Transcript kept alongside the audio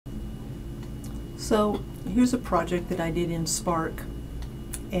So here's a project that I did in Spark,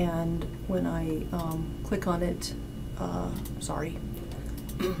 and when I click on it, I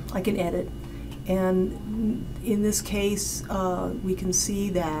can edit, and in this case we can see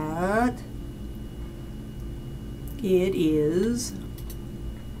that it is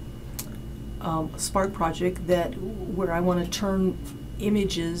a Spark project where I want to turn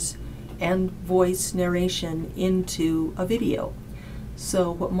images and voice narration into a video.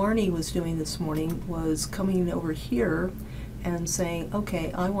 So what Marnie was doing this morning was coming over here and saying,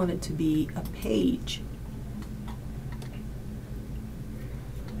 okay, I want it to be a page.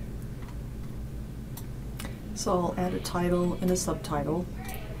 So I'll add a title and a subtitle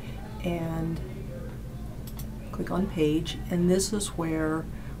and click on page, and this is where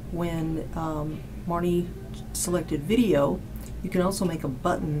when Marnie selected video, you can also make a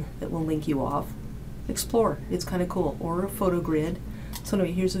button that will link you off. Explore, it's kind of cool, or a photo grid. So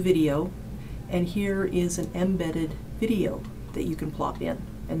anyway, here's a video, and here is an embedded video that you can plop in,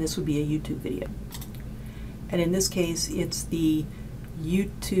 and this would be a YouTube video. And in this case, it's the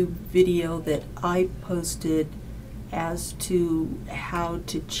YouTube video that I posted as to how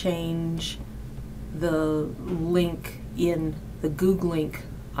to change the link in the Google link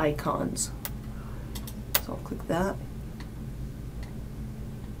icons. So I'll click that.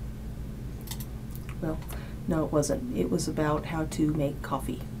 Well, no, it wasn't. It was about how to make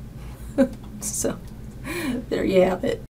coffee. So there you have it.